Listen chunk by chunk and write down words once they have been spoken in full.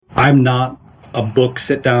I'm not a book,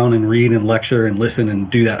 sit down and read and lecture and listen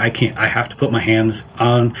and do that. I can't. I have to put my hands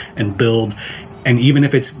on and build. And even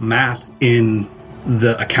if it's math in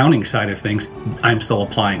the accounting side of things, I'm still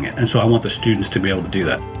applying it. And so I want the students to be able to do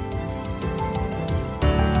that.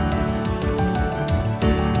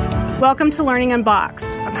 Welcome to Learning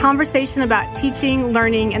Unboxed, a conversation about teaching,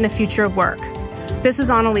 learning, and the future of work. This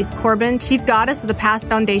is Annalise Corbin, Chief Goddess of the Past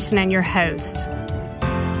Foundation and your host.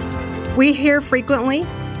 We hear frequently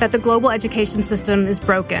that the global education system is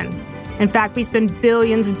broken. In fact, we spend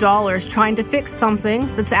billions of dollars trying to fix something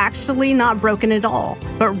that's actually not broken at all,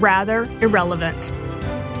 but rather irrelevant.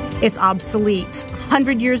 It's obsolete.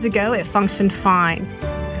 100 years ago, it functioned fine.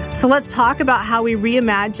 So let's talk about how we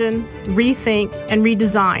reimagine, rethink, and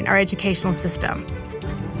redesign our educational system.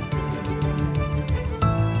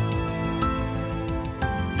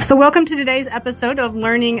 So welcome to today's episode of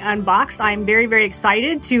Learning Unboxed. I'm very, very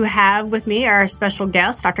excited to have with me our special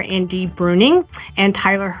guests, Dr. Andy Bruening and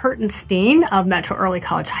Tyler Hertenstein of Metro Early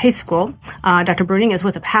College High School. Dr. Bruening is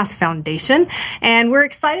with the Past Foundation, and we're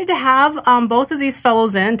excited to have both of these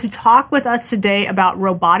fellows in to talk with us today about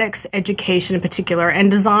robotics education in particular,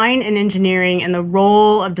 and design and engineering, and the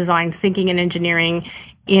role of design thinking and engineering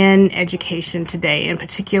in education today, in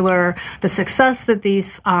particular, the success that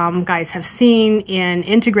these guys have seen in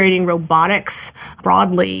integrating robotics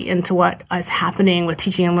broadly into what is happening with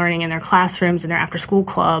teaching and learning in their classrooms and their after-school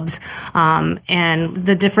clubs, and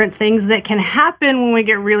the different things that can happen when we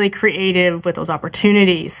get really creative with those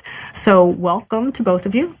opportunities. So welcome to both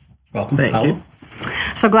of you. Welcome. Thank you.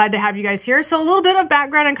 So glad to have you guys here. So a little bit of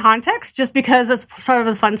background and context, just because it's sort of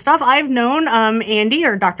the fun stuff. I've known Andy,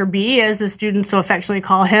 or Dr. B, as the students so affectionately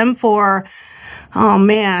call him, for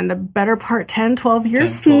the better part 10, 12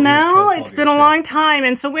 years now. It's been a long time.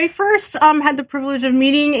 And so we first had the privilege of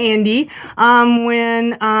meeting Andy when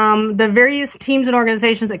the various teams and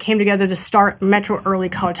organizations that came together to start Metro Early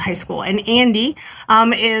College High School. And Andy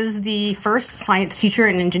is the first science teacher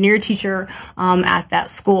and engineer teacher at that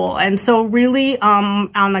school. And so really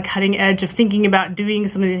on the cutting edge of thinking about doing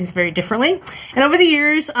some of these things very differently. And over the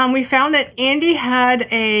years, we found that Andy had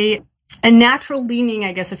a natural leaning,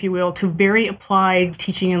 I guess, if you will, to very applied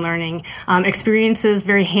teaching and learning experiences,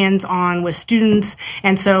 very hands-on with students.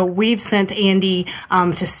 And so we've sent Andy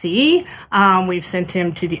to sea. We've sent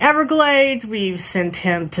him to the Everglades. We've sent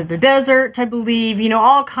him to the desert, I believe,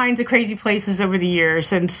 all kinds of crazy places over the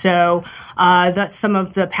years. And so that's some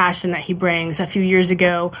of the passion that he brings. A few years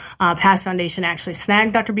ago, Past Foundation actually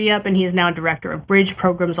snagged Dr. B up, and he is now director of Bridge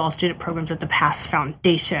Programs, all student programs at the Past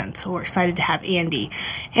Foundation. So we're excited to have Andy.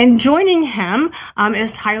 And joining him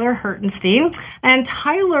is Tyler Hertenstein. And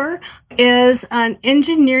Tyler is an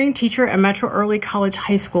engineering teacher at Metro Early College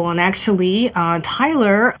High School. And actually,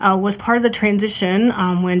 Tyler was part of the transition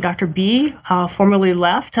when Dr. B formerly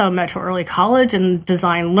left Metro Early College and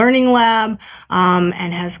Design Learning Lab, and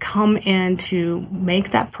has come in to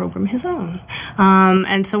make that program his own.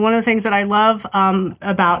 And so one of the things that I love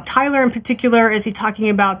about Tyler in particular is he talking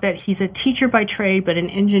about that he's a teacher by trade, but an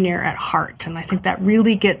engineer at heart. And I think that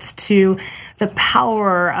really gets to the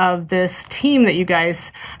power of this team that you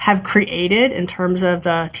guys have created in terms of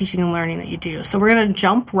the teaching and learning that you do. So we're going to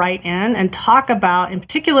jump right in and talk about, in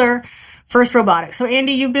particular, First Robotics. So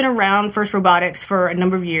Andy, you've been around First Robotics for a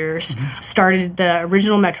number of years, started the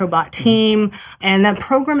original MetroBot team, and that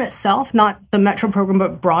program itself, not the Metro program,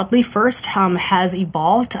 but broadly First, has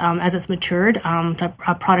evolved as it's matured,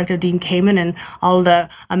 a product of Dean Kamen and all the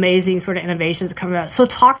amazing sort of innovations that come about. So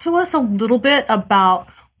talk to us a little bit about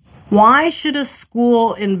why should a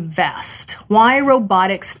school invest? Why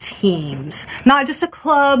robotics teams? Not just a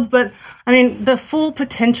club, but the full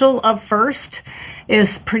potential of First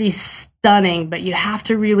is pretty stunning, but you have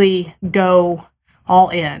to really go all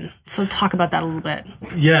in. So talk about that a little bit.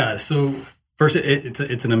 Yeah, so first,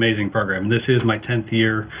 it's an amazing program. This is my 10th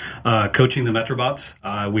year coaching the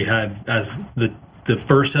MetroBots. We had, as the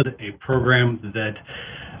First, a program that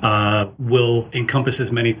will encompass as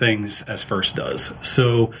many things as First does.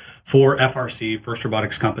 So for FRC, First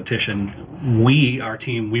Robotics Competition, we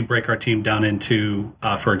break our team down into,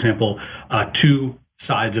 for example, two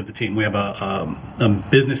sides of the team. We have a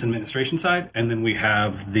business administration side, and then we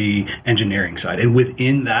have the engineering side. And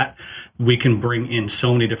within that, we can bring in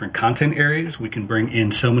so many different content areas. We can bring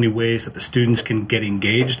in so many ways that the students can get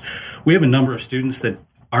engaged. We have a number of students that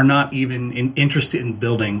are not even interested in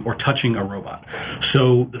building or touching a robot.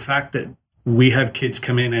 So the fact that we have kids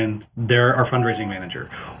come in and they're our fundraising manager,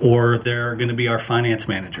 or they're going to be our finance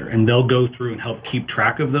manager, and they'll go through and help keep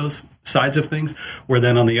track of those sides of things. We're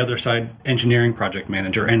then on the other side, engineering project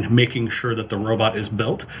manager, and making sure that the robot is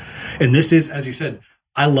built. And this is, as you said,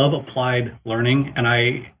 I love applied learning, and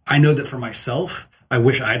I know that for myself, I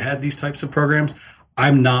wish I'd had these types of programs.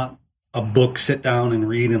 I'm not a book, sit down and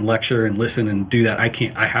read and lecture and listen and do that. I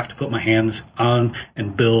can't. I have to put my hands on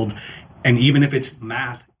and build. And even if it's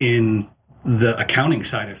math in the accounting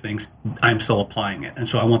side of things, I'm still applying it. And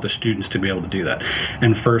so I want the students to be able to do that.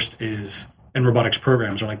 And and robotics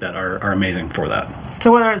programs are like that, are amazing for that.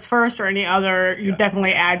 So whether it's FIRST or any other, you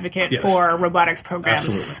definitely advocate for robotics programs.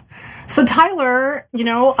 Absolutely. So Tyler,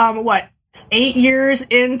 8 years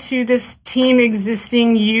into this team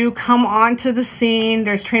existing, you come onto the scene.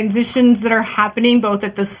 There's transitions that are happening both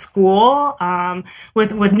at the school,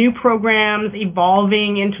 with new programs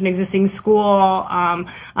evolving into an existing school.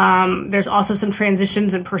 There's also some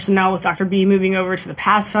transitions in personnel with Dr. B moving over to the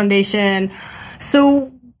PASS Foundation.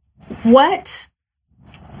 So what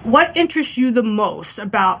interests you the most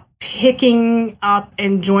about picking up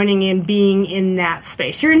and joining in, being in that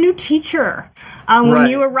space? You're a new teacher. When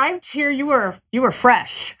you arrived here, you were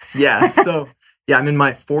fresh. Yeah. So I'm in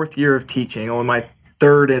my 4th year of teaching, or my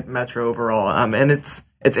 3rd at Metro overall. And it's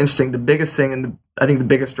interesting. The biggest thing, and I think the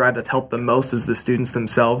biggest drive that's helped the most, is the students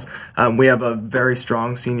themselves. We have a very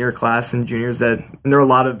strong senior class and juniors and there are a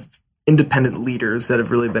lot of independent leaders that have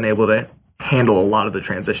really been able to handle a lot of the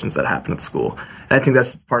transitions that happen at the school. And I think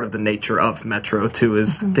that's part of the nature of Metro too,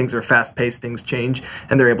 is things are fast paced, things change,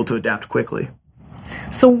 and they're able to adapt quickly.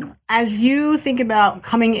 So as you think about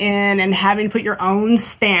coming in and having to put your own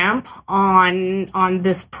stamp on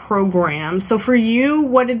this program, so for you,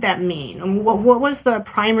 what did that mean? And what was the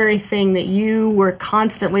primary thing that you were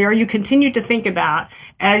constantly, or you continue to think about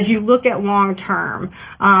as you look at long term,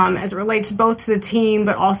 as it relates both to the team,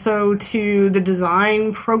 but also to the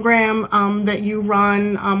design program that you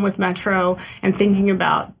run with Metro, and thinking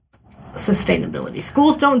about sustainability?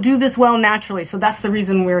 Schools don't do this well naturally, so that's the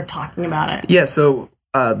reason we're talking about it. Yeah, so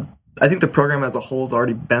I think the program as a whole has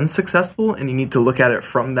already been successful, and you need to look at it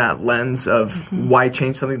from that lens of why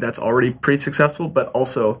change something that's already pretty successful, but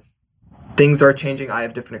also things are changing. I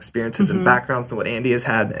have different experiences and backgrounds than what Andy has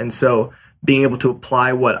had, and so being able to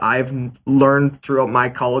apply what I've learned throughout my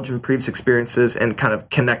college and previous experiences and kind of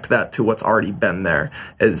connect that to what's already been there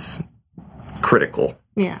is critical.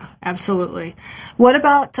 Yeah, absolutely. What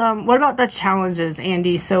about the challenges,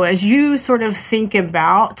 Andy? So as you sort of think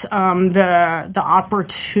about the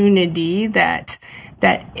opportunity that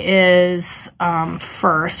is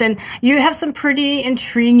FIRST, and you have some pretty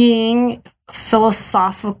intriguing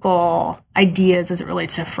philosophical ideas as it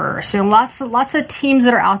relates to FIRST. And lots of teams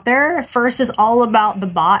that are out there. FIRST is all about the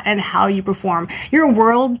bot and how you perform. You're a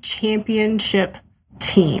world championship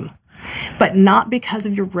team, but not because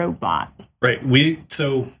of your robot. Right.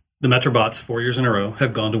 So the Metrobots 4 years in a row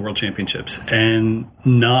have gone to world championships, and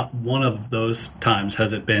not one of those times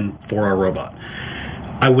has it been for our robot.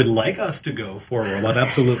 I would like us to go for a robot,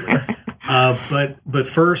 absolutely. But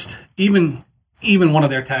FIRST, even one of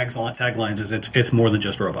their taglines is it's more than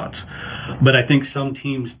just robots. But I think some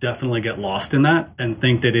teams definitely get lost in that and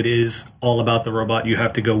think that it is all about the robot. You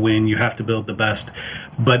have to go win. You have to build the best,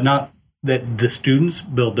 but not that the students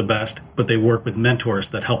build the best, but they work with mentors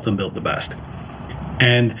that help them build the best.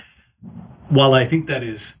 And while I think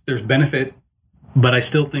there's benefit, but I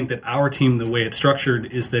still think that our team, the way it's structured,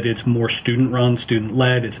 is that it's more student-run,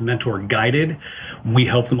 student-led, it's mentor-guided. We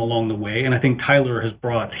help them along the way. And I think Tyler has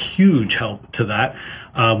brought huge help to that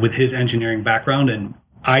with his engineering background. And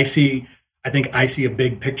I think I see a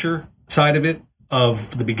big picture side of it,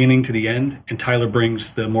 of the beginning to the end, and Tyler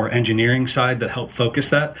brings the more engineering side to help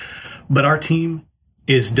focus that. But our team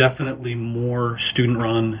is definitely more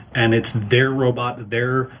student-run, and it's their robot,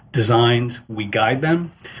 their designs. We guide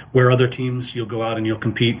them, where other teams you'll go out and you'll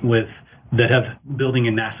compete with that have building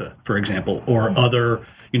in NASA, for example, or other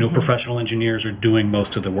professional engineers are doing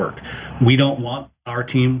most of the work. We don't want our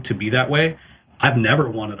team to be that way. I've never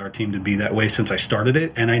wanted our team to be that way since I started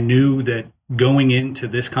it, and I knew that going into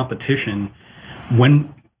this competition,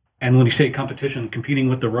 when you say competition, competing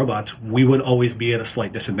with the robots, we would always be at a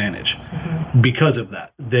slight disadvantage because of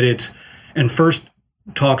that. And FIRST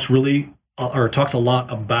talks a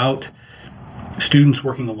lot about students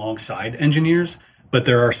working alongside engineers, but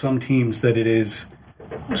there are some teams that it is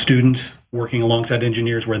students working alongside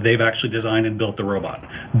engineers where they've actually designed and built the robot.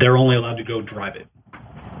 They're only allowed to go drive it.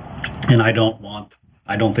 And I don't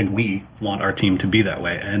think we want our team to be that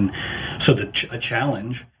way. And so a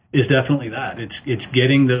challenge is definitely that. It's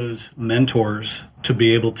getting those mentors to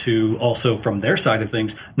be able to also, from their side of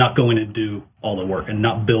things, not go in and do all the work and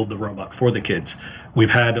not build the robot for the kids. We've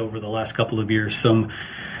had over the last couple of years some,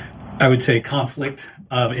 I would say, conflict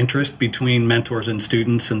of interest between mentors and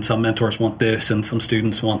students, and some mentors want this and some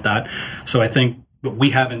students want that. So I think but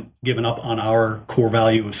we haven't given up on our core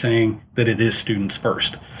value of saying that it is students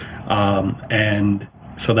first. And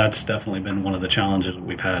so that's definitely been one of the challenges that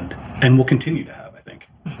we've had and will continue to have, I think.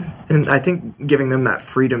 And I think giving them that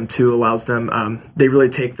freedom too allows them, they really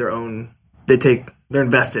take their own, they're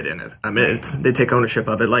invested in it. I mean, they take ownership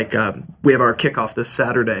of it. Like, we have our kickoff this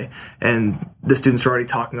Saturday, and the students are already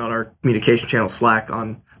talking on our communication channel Slack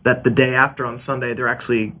on that the day after on Sunday, they're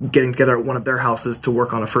actually getting together at one of their houses to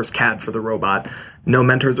work on a first CAD for the robot. No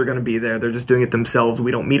mentors are going to be there. They're just doing it themselves. We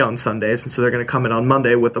don't meet on Sundays. And so they're going to come in on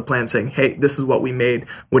Monday with a plan saying, hey, this is what we made.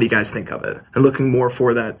 What do you guys think of it? And looking more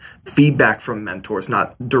for that feedback from mentors,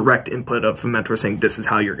 not direct input of a mentor saying, this is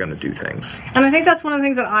how you're going to do things. And I think that's one of the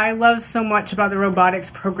things that I love so much about the robotics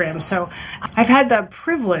program. So I've had the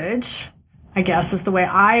privilege, I guess is the way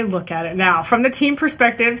I look at it now, from the team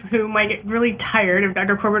perspective, who might get really tired of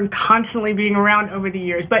Dr. Corbin constantly being around over the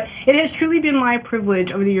years. But it has truly been my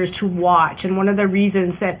privilege over the years to watch. And one of the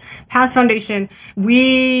reasons that Pass Foundation,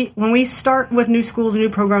 when we start with new schools and new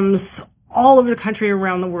programs all over the country,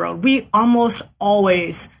 around the world, we almost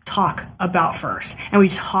always talk about FIRST, and we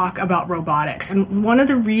talk about robotics. And one of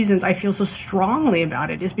the reasons I feel so strongly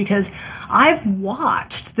about it is because I've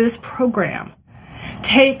watched this program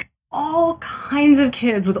take all kinds of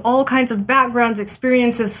kids with all kinds of backgrounds,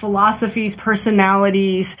 experiences, philosophies,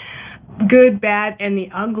 personalities, good, bad, and the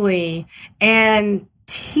ugly, and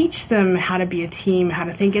teach them how to be a team, how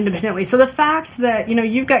to think independently. So the fact that,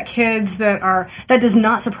 you've got kids that does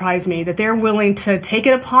not surprise me, that they're willing to take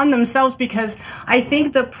it upon themselves, because I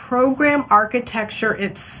think the program architecture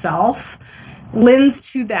itself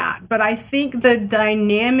lends to that. But I think the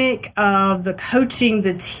dynamic of the coaching,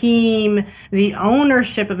 the team, the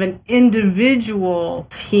ownership of an individual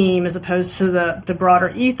team as opposed to the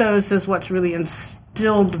broader ethos is what's really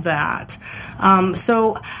instilled that.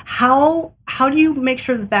 So how do you make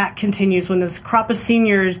sure that continues when this crop of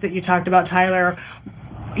seniors that you talked about, Tyler,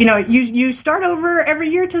 you start over every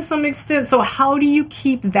year to some extent. So how do you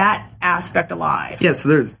keep that aspect alive? Yeah, so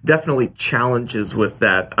there's definitely challenges with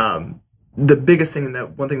that. The biggest thing, and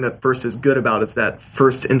that one thing that FIRST is good about, is that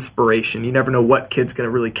first inspiration. You never know what kid's going to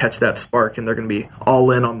really catch that spark, and they're going to be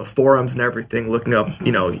all in on the forums and everything, looking up,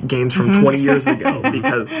 games from 20 years ago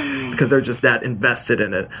because they're just that invested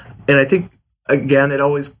in it. And I think, again, it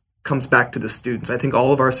always comes back to the students. I think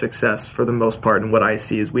all of our success, for the most part, and what I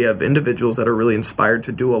see is we have individuals that are really inspired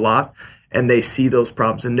to do a lot, and they see those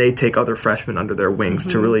problems, and they take other freshmen under their wings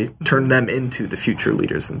to really turn them into the future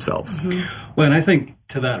leaders themselves. Well, and I think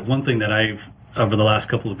to that, one thing that I've, over the last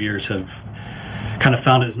couple of years, have kind of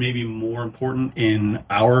found is maybe more important in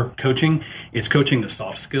our coaching is coaching the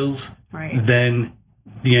soft skills than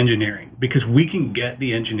the engineering. Because we can get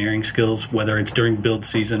the engineering skills, whether it's during build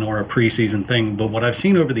season or a preseason thing. But what I've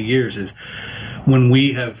seen over the years is when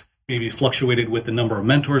we have maybe fluctuated with the number of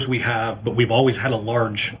mentors we have, but we've almost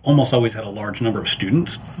always had a large number of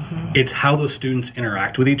students. It's how those students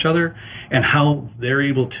interact with each other and how they're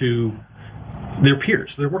able to, their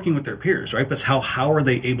peers, they're working with their peers, right? But how are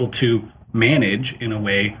they able to manage, in a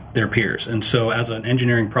way, their peers? And so as an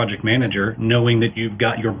engineering project manager, knowing that you've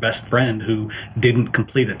got your best friend who didn't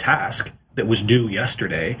complete a task that was due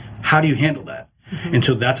yesterday, how do you handle that? And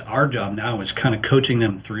so that's our job now, is kind of coaching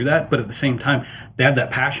them through that. But at the same time, they have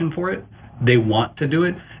that passion for it. They want to do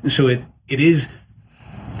it. And so it is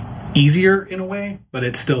easier in a way, but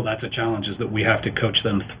it's still, that's a challenge, is that we have to coach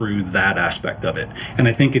them through that aspect of it. And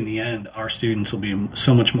I think in the end, our students will be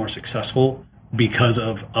so much more successful because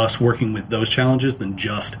of us working with those challenges than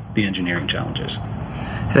just the engineering challenges.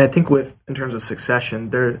 And I think in terms of succession,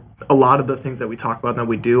 a lot of the things that we talk about and that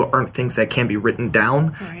we do aren't things that can be written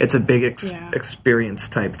down. Right. It's a big experience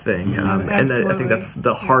type thing. And I think that's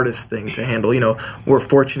the hardest thing to handle. We're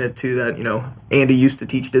fortunate too that, Andy used to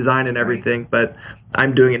teach design and everything, but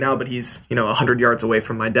I'm doing it now, but he's, 100 yards away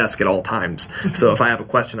from my desk at all times. So if I have a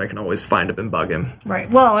question, I can always find him and bug him. Right.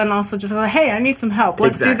 Well, and also just go, hey, I need some help.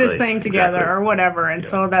 Let's do this thing together or whatever. And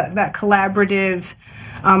so that collaborative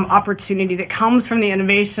opportunity that comes from the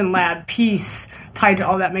innovation lab piece tied to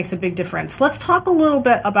all that makes a big difference. Let's talk a little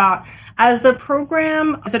bit about, as the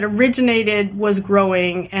program as it originated was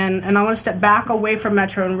growing, and I want to step back away from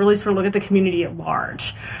Metro and really sort of look at the community at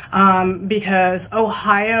large, because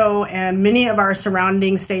Ohio and many of our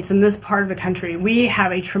surrounding states in this part of the country, we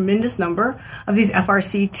have a tremendous number of these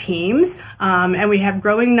FRC teams, and we have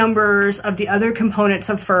growing numbers of the other components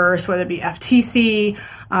of FIRST, whether it be FTC,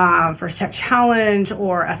 First Tech Challenge,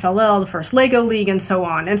 or FLL, the First Lego League, and so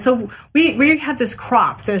on. And so we have this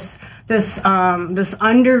crop, this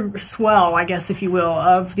underswell, I guess, if you will,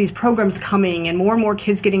 of these programs coming, and more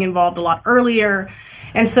kids getting involved a lot earlier.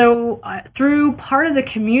 And so through part of the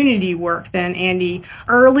community work then, Andy,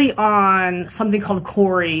 early on, something called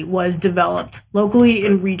Corey was developed locally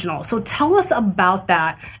and regional. So tell us about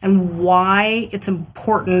that and why it's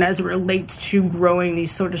important as it relates to growing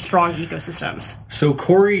these sort of strong ecosystems. So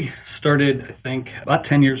Corey started, I think, about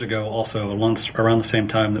 10 years ago also, once around the same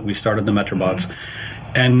time that we started the Metrobots.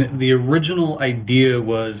 And the original idea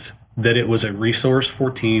was that it was a resource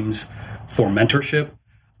for teams, for mentorship,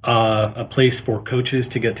 a place for coaches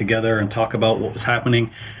to get together and talk about what was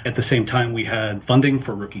happening. At the same time, we had funding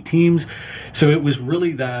for rookie teams. So it was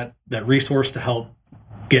really that resource to help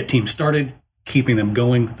get teams started, keeping them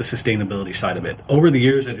going, the sustainability side of it. Over the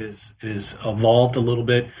years, it is evolved a little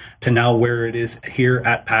bit to now where it is here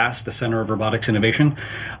at PASS, the Center of Robotics Innovation.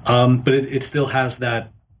 But it still has that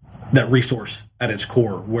resource at its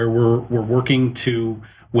core, where we're working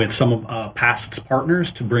with some of PASS's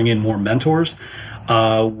partners to bring in more mentors.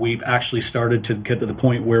 We've actually started to get to the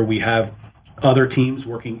point where we have other teams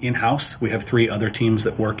working in-house. We have 3 other teams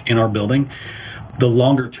that work in our building. The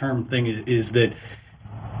longer term thing is that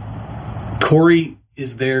Corey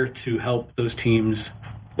is there to help those teams,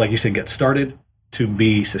 like you said, get started, to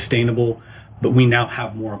be sustainable, but we now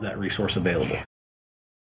have more of that resource available.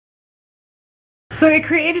 So it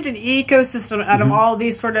created an ecosystem out of all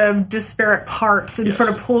these sort of disparate parts and sort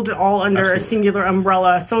of pulled it all under a singular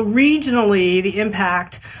umbrella. So regionally, the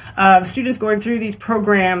impact of students going through these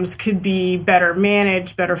programs could be better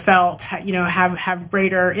managed, better felt, have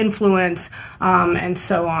greater influence, and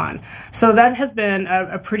so on. So that has been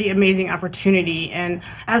a pretty amazing opportunity. And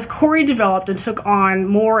as Corey developed and took on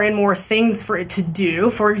more and more things for it to do,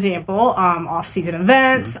 for example, off-season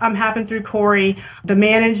events happened through Corey, the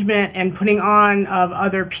management and putting on of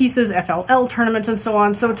other pieces, FLL tournaments and so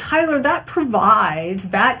on. So Tyler, that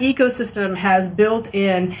ecosystem has built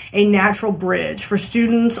in a natural bridge for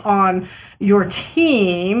students on your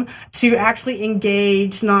team to actually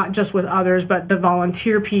engage not just with others, but the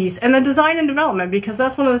volunteer piece and the design and development, because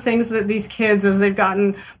that's one of the things that these kids, as they've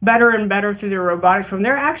gotten better and better through their robotics program,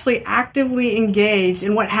 they're actually actively engaged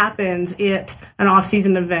in what happens at an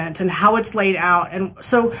off-season event and how it's laid out. And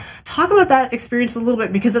so talk about that experience a little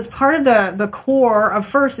bit, because it's part of the core of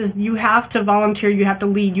FIRST is you have to volunteer, you have to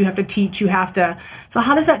lead, you have to teach, so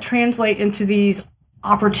how does that translate into these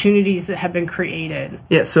opportunities that have been created?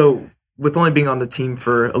 Yeah, so with only being on the team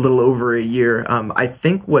for a little over a year, I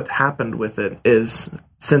think what happened with it is,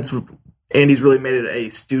 since Andy's really made it a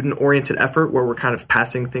student-oriented effort where we're kind of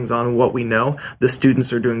passing things on what we know, the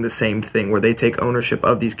students are doing the same thing where they take ownership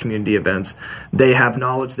of these community events. They have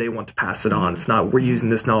knowledge, they want to pass it on. It's not we're using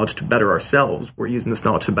this knowledge to better ourselves, we're using this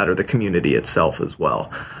knowledge to better the community itself as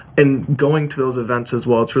well. And going to those events as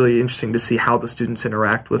well, it's really interesting to see how the students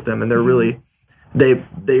interact with them, and they're really... They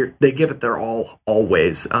give it their all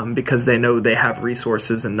always, because they know they have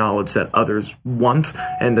resources and knowledge that others want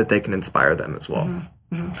and that they can inspire them as well.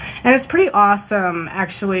 And it's pretty awesome,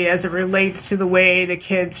 actually, as it relates to the way the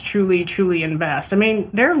kids truly invest. I mean,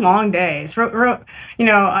 they're long days. When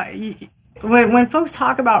folks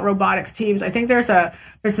talk about robotics teams, I think there's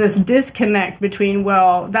this disconnect between,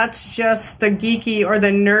 well, that's just the geeky or the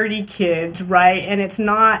nerdy kids, right? And it's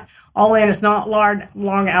not all in, it's not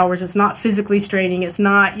long hours, it's not physically straining, it's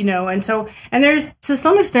not, and there's, to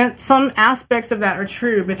some extent, some aspects of that are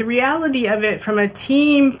true, but the reality of it from a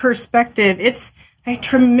team perspective, it's a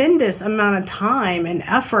tremendous amount of time and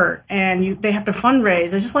effort, and they have to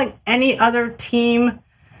fundraise. It's just like any other team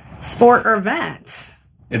sport or event.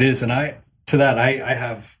 It is, and I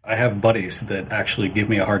have buddies that actually give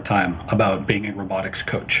me a hard time about being a robotics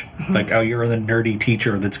coach. Like, oh, you're the nerdy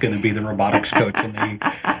teacher that's going to be the robotics coach, and they,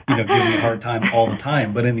 give me a hard time all the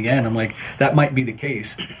time. But in the end, I'm like, that might be the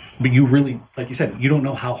case, but you really, like you said, you don't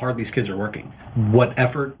know how hard these kids are working, what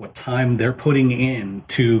effort, what time they're putting in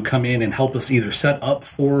to come in and help us either set up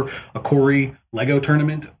for a Corey Lego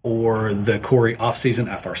tournament or the Corey off-season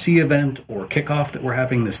FRC event or kickoff that we're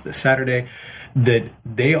having this Saturday. That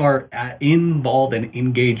they are involved and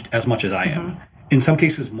engaged as much as I am. In some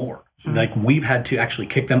cases, more. Like, we've had to actually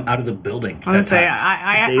kick them out of the building. I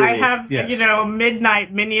have,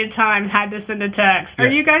 midnight many a time had to send a text. Are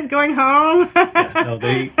you guys going home?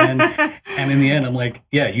 And in the end, I'm like,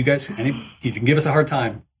 yeah, you guys, you can give us a hard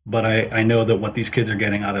time, but I know that what these kids are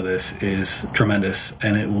getting out of this is tremendous,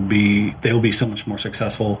 and they will be so much more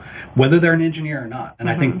successful, whether they're an engineer or not. And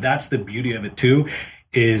I think that's the beauty of it too.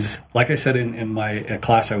 Is, like I said in my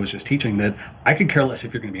class I was just teaching, that I could care less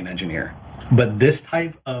if you're going to be an engineer. But this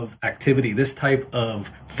type of activity, this type of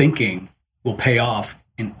thinking will pay off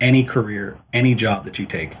in any career, any job that you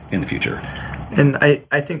take in the future. And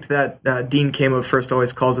I think that Dean Kamo first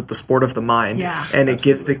always calls it the sport of the mind. Yes, and it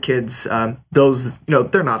gives the kids those,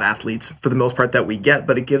 they're not athletes for the most part that we get,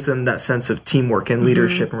 but it gives them that sense of teamwork and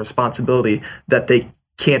leadership and responsibility that they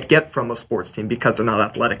can't get from a sports team because they're not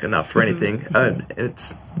athletic enough for anything.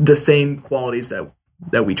 It's the same qualities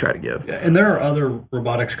that we try to give. And there are other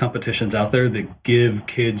robotics competitions out there that give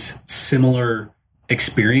kids similar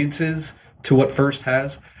experiences to what FIRST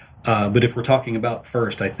has. But if we're talking about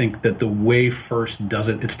FIRST, I think that the way FIRST does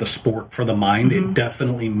it, it's the sport for the mind. It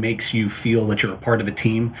definitely makes you feel that you're a part of a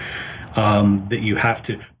team, that you have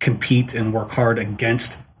to compete and work hard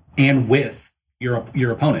against and with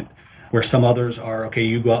your opponent. Where some others are, okay,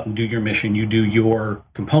 you go out and do your mission, you do your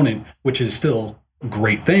component, which is still a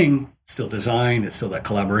great thing, it's still design, it's still that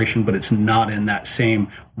collaboration, but it's not in that same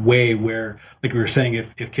way where, like we were saying,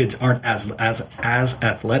 if kids aren't as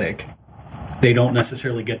athletic, they don't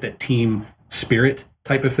necessarily get that team spirit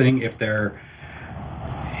type of thing if they're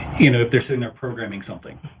sitting there programming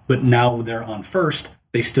something. But now they're on FIRST,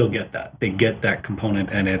 they still get that. They get that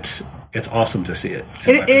component, and it's awesome to see it.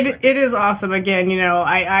 It is awesome. Again,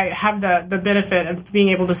 I have the benefit of being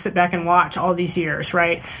able to sit back and watch all these years,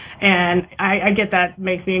 right? And I get that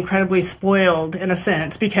makes me incredibly spoiled in a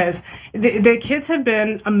sense because the kids have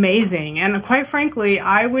been amazing. And quite frankly,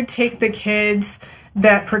 I would take the kids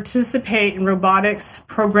that participate in robotics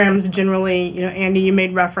programs generally. Andy, you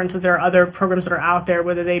made reference that there are other programs that are out there,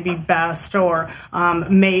 whether they be BEST or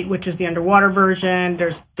MATE, which is the underwater version.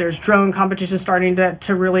 There's drone competition starting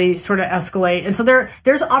to really sort of escalate. And so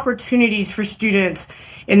there's opportunities for students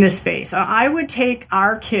in this space. I would take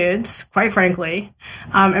our kids, quite frankly,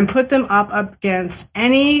 and put them up against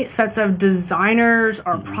any sets of designers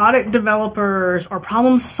or product developers or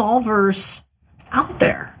problem solvers out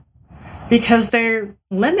there. Because they're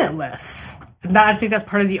limitless. I think that's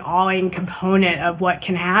part of the awing component of what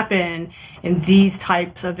can happen in these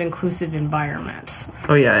types of inclusive environments.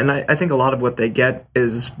 Oh, yeah, and I think a lot of what they get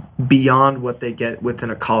is beyond what they get within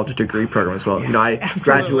a college degree program as well. Yes,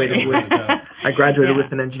 I graduated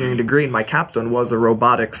with an engineering degree, and my capstone was a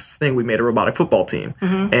robotics thing. We made a robotic football team,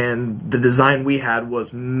 and the design we had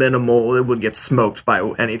was minimal. It would get smoked by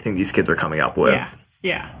anything these kids are coming up with.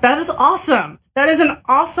 Yeah, that is awesome. That is an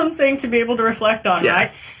awesome thing to be able to reflect on, right?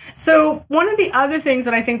 So one of the other things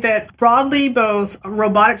that I think that broadly both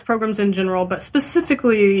robotics programs in general, but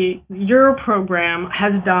specifically your program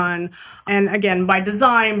has done, and again, by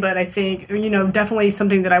design, but I think, definitely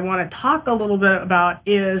something that I want to talk a little bit about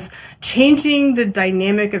is changing the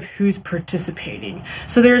dynamic of who's participating.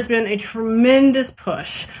 So there's been a tremendous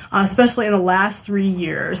push, especially in the last 3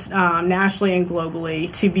 years, nationally and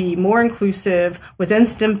globally, to be more inclusive within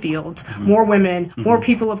STEM fields, more women, more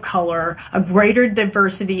people of color, a greater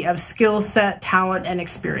diversity of skill set, talent, and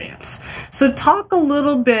experience. So talk a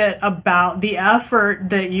little bit about the effort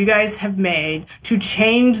that you guys have made to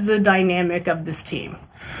change the dynamic of this team.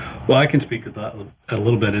 Well, I can speak to that a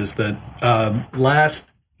little bit, is that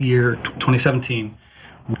last year, 2017,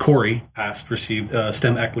 Corey received a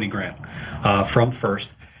STEM equity grant from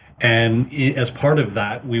FIRST. And as part of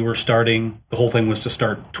that, the whole thing was to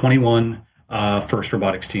start 21 FIRST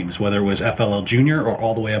robotics teams, whether it was FLL Junior or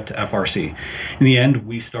all the way up to FRC. In the end,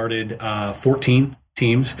 we started 14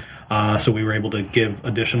 teams, so we were able to give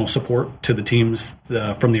additional support to the teams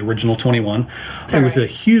from the original 21. It was a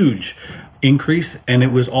huge increase, and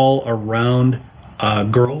it was all around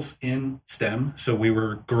girls in STEM, so we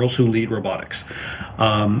were girls who lead robotics.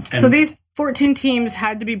 So these 14 teams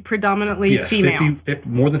had to be predominantly female. 50,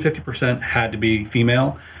 more than 50% had to be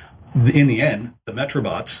female. In the end, the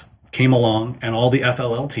Metrobots came along, and all the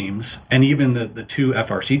FLL teams, and even the two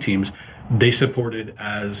FRC teams, they supported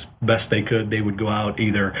as best they could. They would go out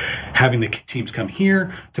either having the teams come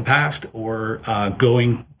here to PAST or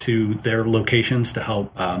going to their locations to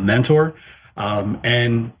help mentor.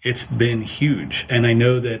 And it's been huge. And I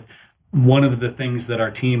know that one of the things that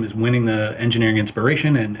our team is winning the engineering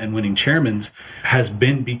inspiration and winning chairmans has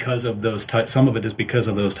been because of those some of it is because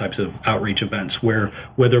of those types of outreach events, where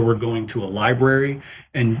whether we're going to a library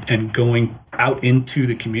and going out into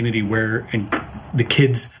the community where the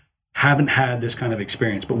kids haven't had this kind of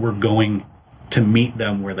experience, but we're going to meet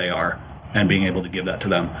them where they are and being able to give that to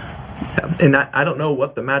them. Yeah. And I don't know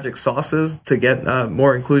what the magic sauce is to get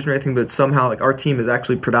more inclusion or anything, but somehow our team is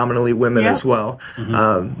actually predominantly women as well.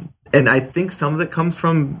 And I think some of it comes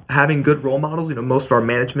from having good role models. Most of our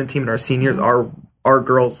management team and our seniors are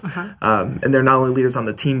girls, and they're not only leaders on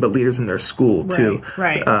the team, but leaders in their school too.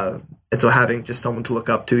 Right. And so having just someone to look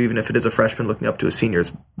up to, even if it is a freshman looking up to a senior,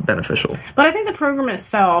 is beneficial. But I think the program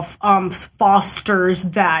itself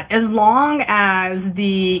fosters that, as long as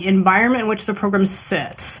the environment in which the program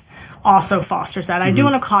sits also fosters that. I do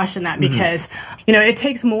want to caution that because, it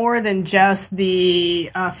takes more than just the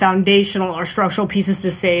foundational or structural pieces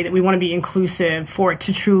to say that we want to be inclusive for it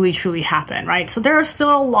to truly, truly happen, right? So there are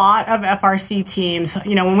still a lot of FRC teams.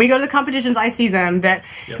 When we go to the competitions, I see them that,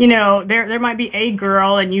 there might be a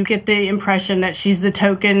girl and you get the impression that she's the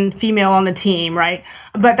token female on the team, right?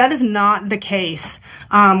 But that is not the case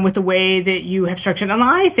with the way that you have structured. And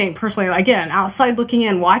I think personally, again, outside looking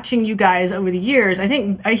in, watching you guys over the years, I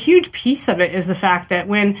think a huge piece of it is the fact that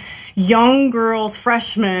when young girls,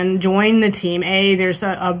 freshmen, join the team, there's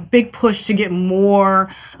a big push to get more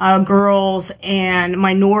girls and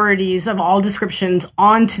minorities of all descriptions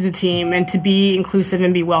onto the team and to be inclusive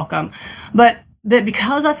and be welcome. But that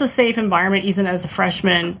because that's a safe environment, even as a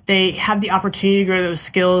freshman, they have the opportunity to grow those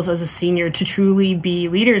skills as a senior to truly be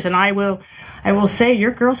leaders. And I will say your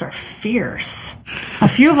girls are fierce. A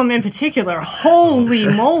few of them in particular. Holy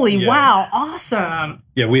moly. Yeah. Wow. Awesome.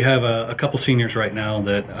 Yeah, we have a couple seniors right now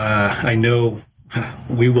that I know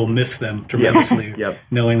we will miss them tremendously,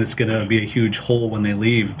 knowing it's going to be a huge hole when they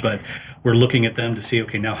leave. But we're looking at them to see,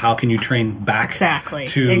 okay, now how can you train back to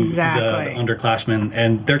the underclassmen?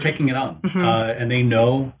 And they're taking it on. And they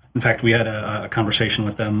know. In fact, we had a conversation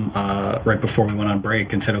with them right before we went on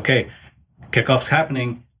break and said, okay, kickoff's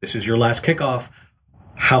happening. This is your last kickoff.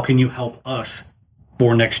 How can you help us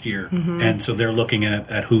for next year? And so they're looking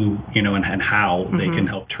at who, and how they can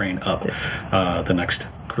help train up the next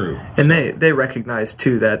crew. And they recognize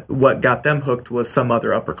too that what got them hooked was some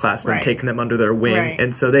other upperclassmen taking them under their wing,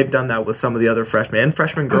 and so they've done that with some of the other freshmen and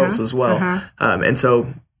freshman girls as well. And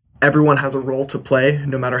so everyone has a role to play,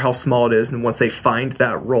 no matter how small it is. And once they find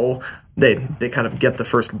that role, they kind of get the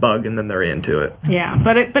first bug, and then they're into it. Yeah,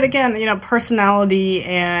 but again, personality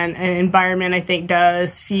and environment, I think,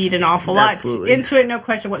 does feed an awful lot into it, no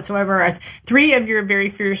question whatsoever. 3 of your very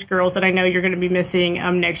fierce girls that I know you're going to be missing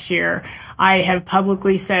next year, I have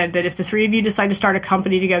publicly said that if the 3 of you decide to start a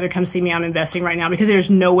company together, come see me. I'm investing right now because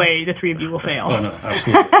there's no way the 3 of you will fail. Oh, no,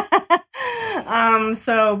 absolutely.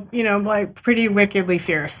 So, pretty wickedly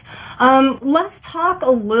fierce. Let's talk a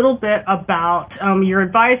little bit about your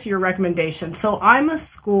advice, your recommendations. So I'm a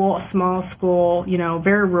small school,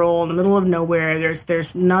 very rural, in the middle of nowhere.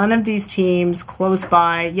 There's none of these teams close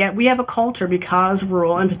by, yet we have a culture, because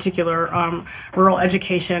rural, in particular, rural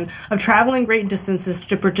education, of traveling great distances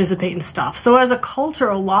to participate in stuff. So as a culture,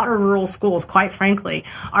 a lot of rural schools, quite frankly,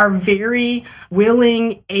 are very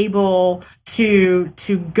willing, able to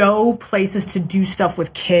go places to do stuff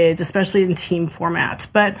with kids, especially in team formats.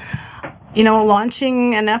 But,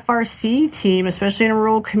 launching an FRC team, especially in a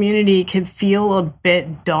rural community, can feel a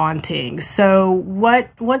bit daunting. So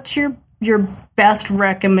what's your best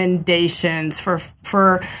recommendations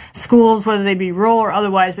for schools, whether they be rural or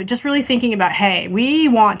otherwise, but just really thinking about, hey, we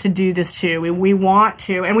want to do this too. We want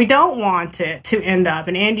to, and we don't want it to end up,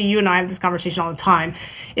 and Andy, you and I have this conversation all the time,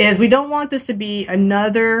 is we don't want this to be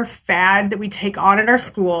another fad that we take on at our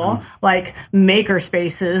school, like maker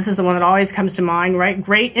spaces is the one that always comes to mind, right?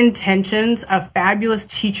 Great intentions, a fabulous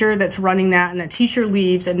teacher that's running that, and the teacher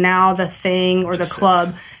leaves, and now the thing or the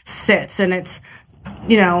club sits, and it's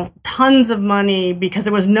tons of money because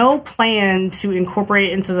there was no plan to incorporate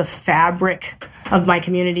it into the fabric of my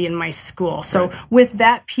community and my school. So with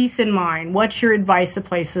that piece in mind, what's your advice to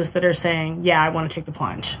places that are saying, yeah, I want to take the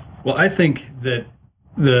plunge? Well, I think that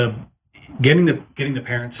getting the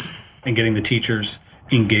parents and getting the teachers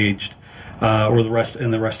engaged, or the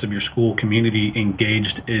rest of your school community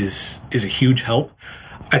engaged is a huge help.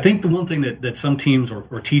 I think the one thing that some teams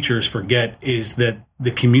or teachers forget is that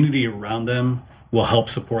the community around them will help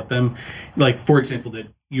support them. Like, for example, that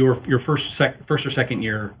your first or second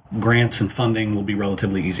year grants and funding will be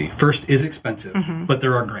relatively easy. First is expensive, but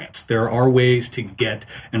there are grants. There are ways to get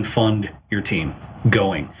and fund your team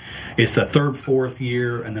going. It's the third, fourth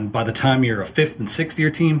year, and then by the time you're a fifth and sixth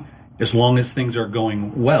year team, as long as things are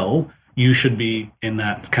going well, you should be in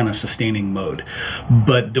that kind of sustaining mode.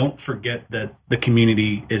 But don't forget that the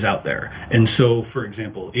community is out there. And so, for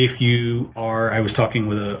example, if you are, I was talking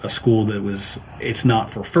with a school that it's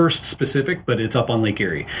not for FIRST specific, but it's up on Lake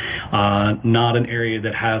Erie. Not an area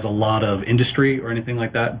that has a lot of industry or anything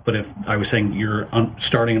like that. But if I was saying you're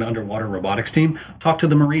starting an underwater robotics team, talk to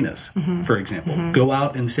the marinas, for example. Go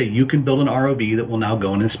out and say you can build an ROV that will now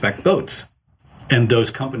go and inspect boats. And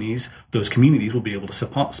those companies, those communities will be able to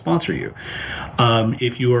sponsor you.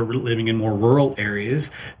 If you are living in more rural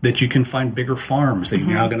areas, that you can find bigger farms, that you're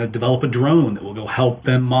now going to develop a drone that will go help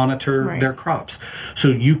them monitor their crops. So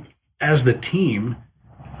you, as the team,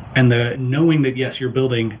 and knowing that, yes, you're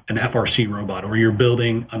building an FRC robot or you're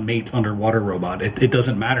building a mate underwater robot, it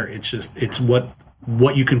doesn't matter. It's what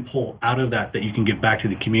what you can pull out of that you can give back to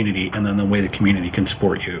the community, and then the way the community can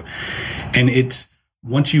support you. And it's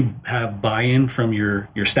once you have buy-in from your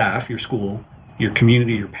staff, your school, your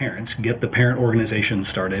community, your parents, get the parent organization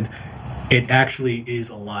started, it actually is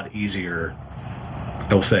a lot easier,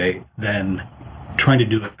 I will say, than trying to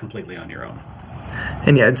do it completely on your own.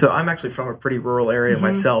 And so I'm actually from a pretty rural area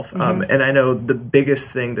myself, and I know the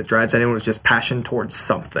biggest thing that drives anyone is just passion towards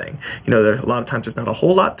something. There a lot of times there's not a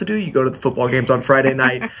whole lot to do. You go to the football games on Friday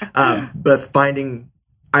night, but finding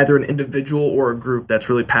either an individual or a group that's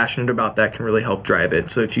really passionate about that can really help drive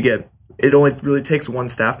it. So if you get, it only really takes one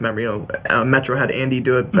staff member. Metro had Andy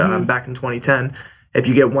do it back in 2010. If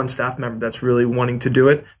you get one staff member that's really wanting to do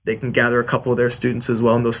it, they can gather a couple of their students as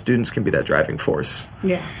well, and those students can be that driving force.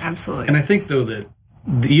 Yeah, absolutely. And I think, though, that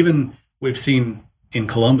even we've seen in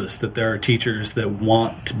Columbus that there are teachers that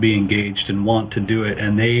want to be engaged and want to do it,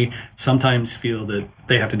 and they sometimes feel that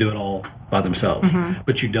they have to do it all by themselves.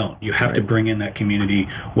 But you don't. You have to bring in that community,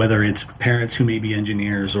 whether it's parents who may be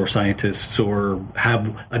engineers or scientists or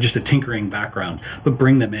have just a tinkering background, but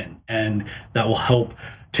bring them in, and that will help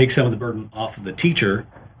take some of the burden off of the teacher,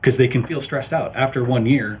 because they can feel stressed out after 1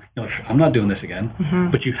 year. I'm not doing this again.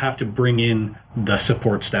 But you have to bring in the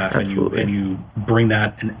support staff, and you bring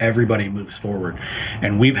that, and everybody moves forward.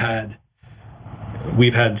 And we've had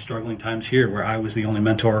struggling times here where I was the only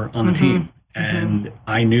mentor on the team, and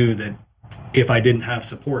I knew that if I didn't have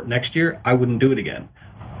support next year, I wouldn't do it again.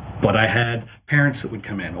 But I had parents that would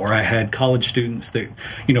come in, or I had college students that,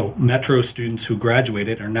 Metro students who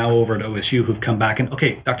graduated are now over at OSU who've come back and,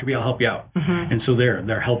 okay, Dr. B, I'll help you out. And so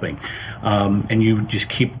they're helping. And you just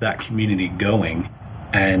keep that community going,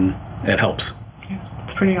 and it helps. Yeah,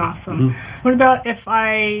 it's pretty awesome. What about if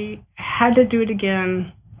I had to do it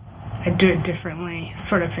again, I'd do it differently,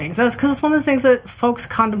 sort of things? That's because it's one of the things that folks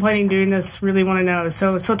contemplating doing this really want to know.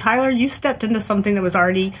 So Tyler, you stepped into something that was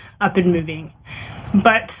already up and moving.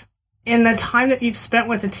 But in the time that you've spent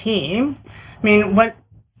with the team, I mean, what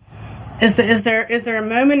is there a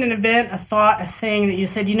moment, an event, a thought, a thing that you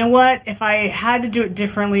said, you know what, if I had to do it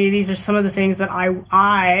differently, these are some of the things that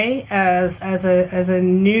I as a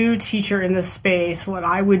new teacher in this space, what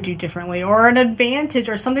I would do differently, or an advantage,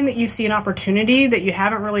 or something that you see an opportunity that you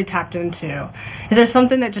haven't really tapped into? Is there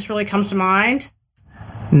something that just really comes to mind?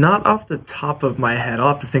 Not off the top of my head. I'll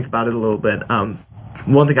have to think about it a little bit.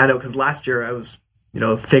 One thing I know, because last year I was,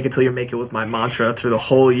 fake it till you make it was my mantra through the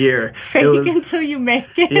whole year. Fake it until you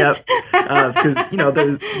make it. Yep.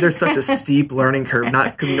 Because, there's such a steep learning curve,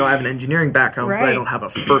 not because, I have an engineering background, but I don't have a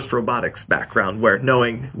first robotics background where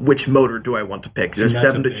knowing which motor do I want to pick. There's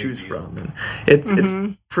 7 to choose from. And it's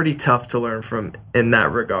pretty tough to learn from in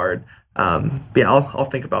that regard. I'll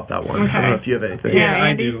think about that one. Okay. I don't know if you have anything. Yeah,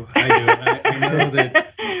 I do.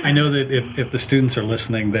 I know that if the students are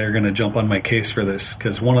listening, they're going to jump on my case for this,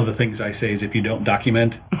 because one of the things I say is if you don't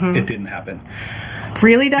document, it didn't happen.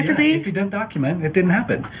 Really, Dr. B? If you don't document, it didn't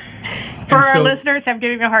happen. For our listeners, I'm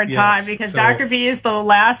giving me a hard time because Dr. B is the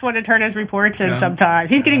last one to turn his reports in sometimes.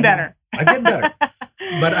 He's getting better. I'm getting better.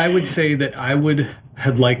 But I would say that I would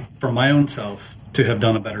have liked, for my own self, to have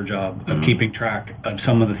done a better job of keeping track of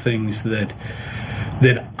some of the things that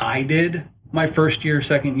I did my first year,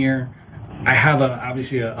 second year. I have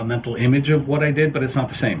obviously a mental image of what I did, but it's not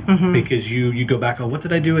the same, because you go back, what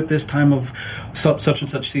did I do at this time of such and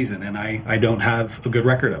such season? And I don't have a good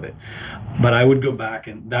record of it. But I would go back,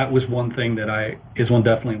 and that was one thing that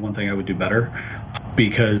definitely one thing I would do better,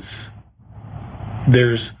 because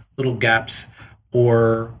there's little gaps,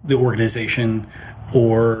 or the organization,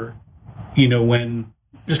 or when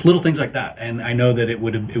just little things like that. And I know that it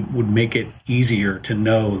would make it easier to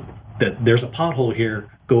know that there's a pothole here,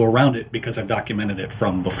 go around it, because I've documented it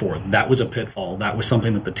from before. That was a pitfall. That was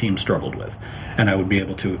something that the team struggled with. And I would be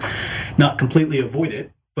able to not completely avoid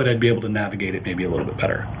it, but I'd be able to navigate it maybe a little bit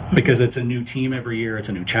better, because it's a new team every year. It's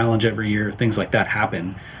a new challenge every year. Things like that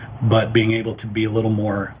happen. But being able to be a little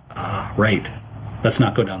more, let's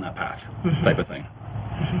not go down that path type of thing.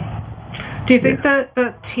 Do you think that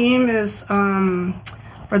the team is,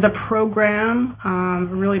 or the program,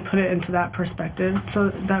 really put it into that perspective? So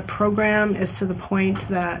that program is to the point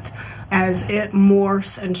that as it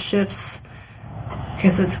morphs and shifts,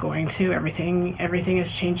 because it's going to, everything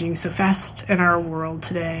is changing so fast in our world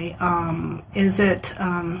today. Is it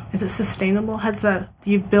sustainable?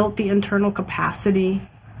 You've built the internal capacity,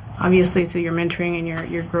 obviously through your mentoring and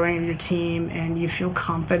you're growing your team, and you feel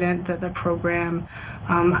confident that the program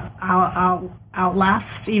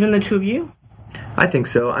outlasts even the two of you? I think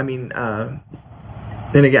so. I mean,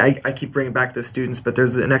 and again, I keep bringing back the students, but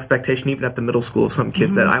there's an expectation even at the middle school of some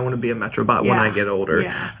kids that I want to be a Metrobot when I get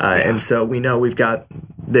older. And so we know we've got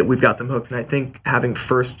that we've got them hooked. And I think having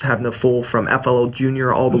the full from FLL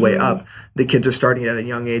junior all the way up, the kids are starting at a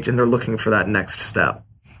young age and they're looking for that next step.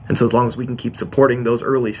 And so as long as we can keep supporting those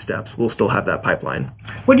early steps, we'll still have that pipeline.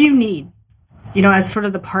 What do you need, as sort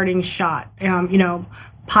of the parting shot?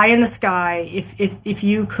 Pie in the sky, if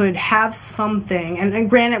you could have something, and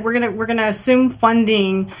granted, we're gonna assume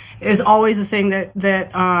funding is always the thing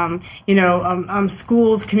that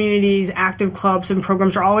schools, communities, active clubs, and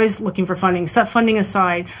programs are always looking for funding. Set funding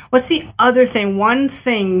aside, what's the other thing? One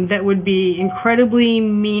thing that would be incredibly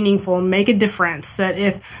meaningful, make a difference. That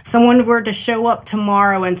if someone were to show up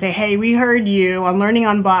tomorrow and say, "Hey, we heard you on Learning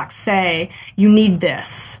Unboxed say you need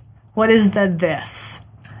this." What is this?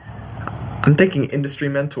 I'm thinking industry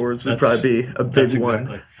mentors would probably be a big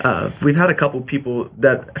one. We've had a couple people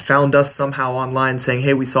that found us somehow online saying,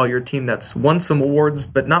 "Hey, we saw your team that's won some awards,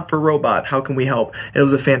 but not for robot. How can we help?" And it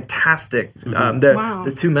was a fantastic.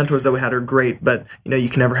 The two mentors that we had are great, but you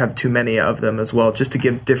can never have too many of them as well. Just to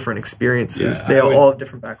give different experiences. They all have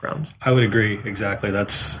different backgrounds. I would agree exactly.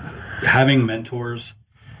 That's having mentors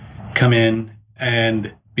come in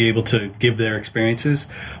and be able to give their experiences.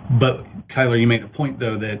 But Kyler, you made a point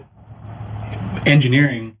though that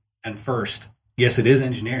engineering and FIRST, yes, it is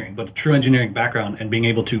engineering, but a true engineering background and being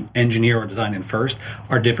able to engineer or design in FIRST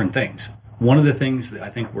are different things. One of the things that I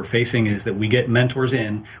think we're facing is that we get mentors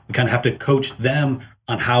in, we kind of have to coach them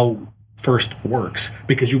on how FIRST works,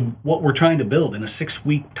 because what we're trying to build in a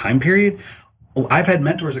 6-week time period, I've had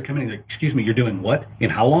mentors that come in and like, "Excuse me, you're doing what? In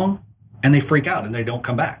how long?" And they freak out and they don't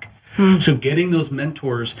come back. So getting those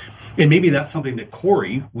mentors, and maybe that's something that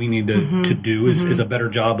Corey, we need to do is a better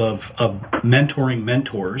job of mentoring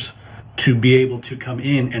mentors to be able to come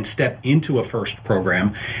in and step into a FIRST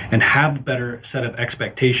program and have a better set of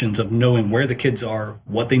expectations of knowing where the kids are,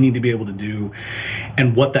 what they need to be able to do,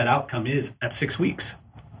 and what that outcome is at 6 weeks,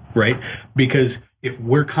 right? Because if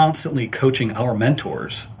we're constantly coaching our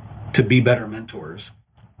mentors to be better mentors,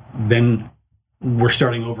 then we're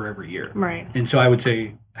starting over every year. Right. And so I would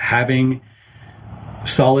say having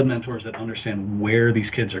solid mentors that understand where these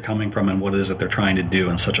kids are coming from and what it is that they're trying to do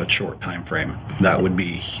in such a short time frame, that would be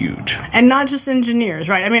huge. And not just engineers,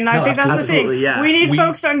 right? I mean, I think that's the thing. Yeah. We need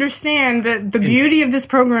folks to understand that the beauty of this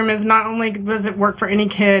program is not only does it work for any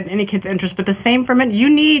kid's interest, but the same for men. You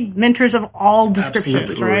need mentors of all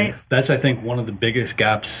descriptions, right? That's, I think, one of the biggest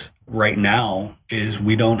gaps right now is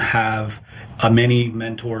we don't have many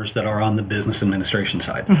mentors that are on the business administration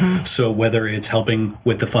side. So whether it's helping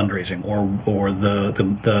with the fundraising or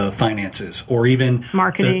the finances or even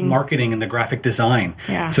the marketing and the graphic design.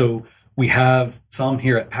 Yeah. So we have some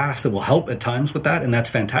here at PASS that will help at times with that, and that's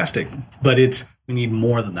fantastic. But we need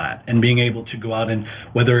more than that. And being able to go out and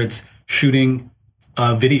whether it's shooting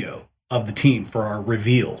a video of the team for our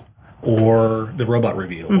reveal or the robot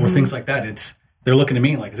reveal or things like that, they're looking at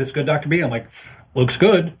me like, "Is this good, Dr. B?" I'm like, "Looks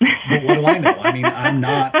good." But what do I know? I mean, I'm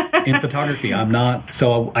not in photography. I'm not,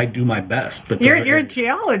 so I do my best. But you're a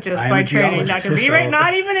geologist by training, Dr. B, right?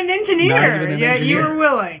 Not even an engineer. Yet you were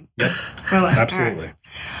willing. Yep. Absolutely. Right.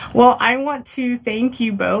 Well, I want to thank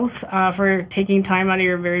you both for taking time out of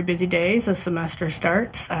your very busy days. The semester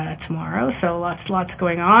starts tomorrow, so lots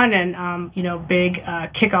going on, and big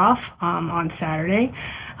kickoff on Saturday.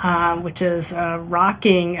 Which is a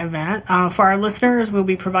rocking event. For our listeners, we'll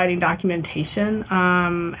be providing documentation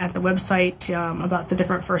at the website about the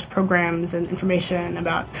different FIRST programs and information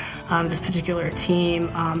about this particular team,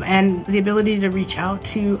 and the ability to reach out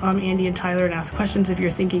to Andy and Tyler and ask questions if you're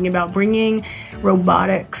thinking about bringing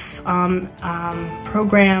robotics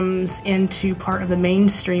programs into part of the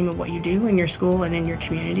mainstream of what you do in your school and in your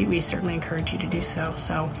community. We certainly encourage you to do so.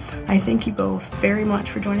 So I thank you both very much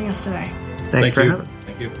for joining us today. Thanks for having me.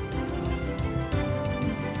 Thank you.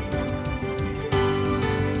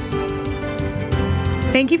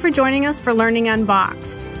 Thank you for joining us for Learning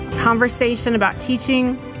Unboxed, a conversation about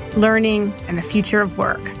teaching, learning, and the future of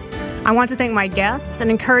work. I want to thank my guests and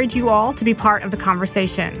encourage you all to be part of the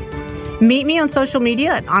conversation. Meet me on social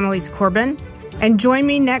media at Annalise Corbin, and join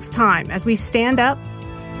me next time as we stand up,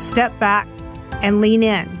 step back, and lean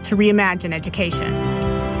in to reimagine education.